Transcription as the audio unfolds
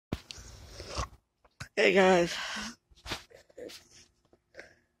Hey guys,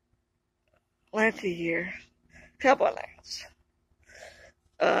 Lancy here. Cowboy Lance.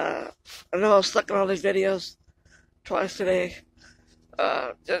 I know I'm stuck in all these videos twice today.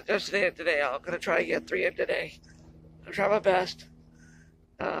 Just today and today. I'm gonna try to get 3 in today. I'll try my best.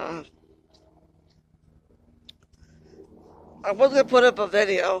 Uh, I was gonna put up a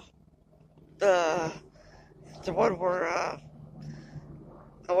video, the one where I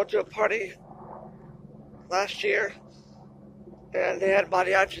went to a party last year and they had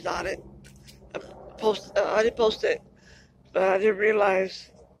mariachis on it. I didn't post it, but I didn't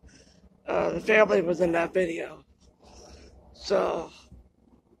realize the family was in that video. So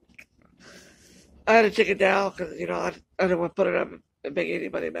I had to take it down because, I didn't want to put it up and make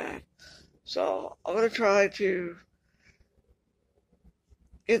anybody mad. So I'm going to try to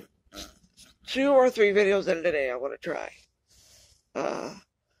get 2 or 3 videos in today. I want to try.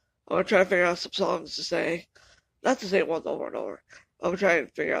 I'm going to try to figure out some songs to say. Not the same ones over and over. I'm going to try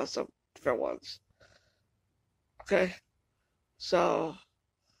and figure out some different ones. Okay? So,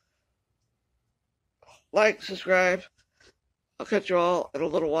 like, subscribe. I'll catch you all in a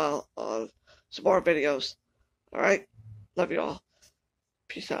little while on some more videos. Alright? Love you all.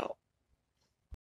 Peace out.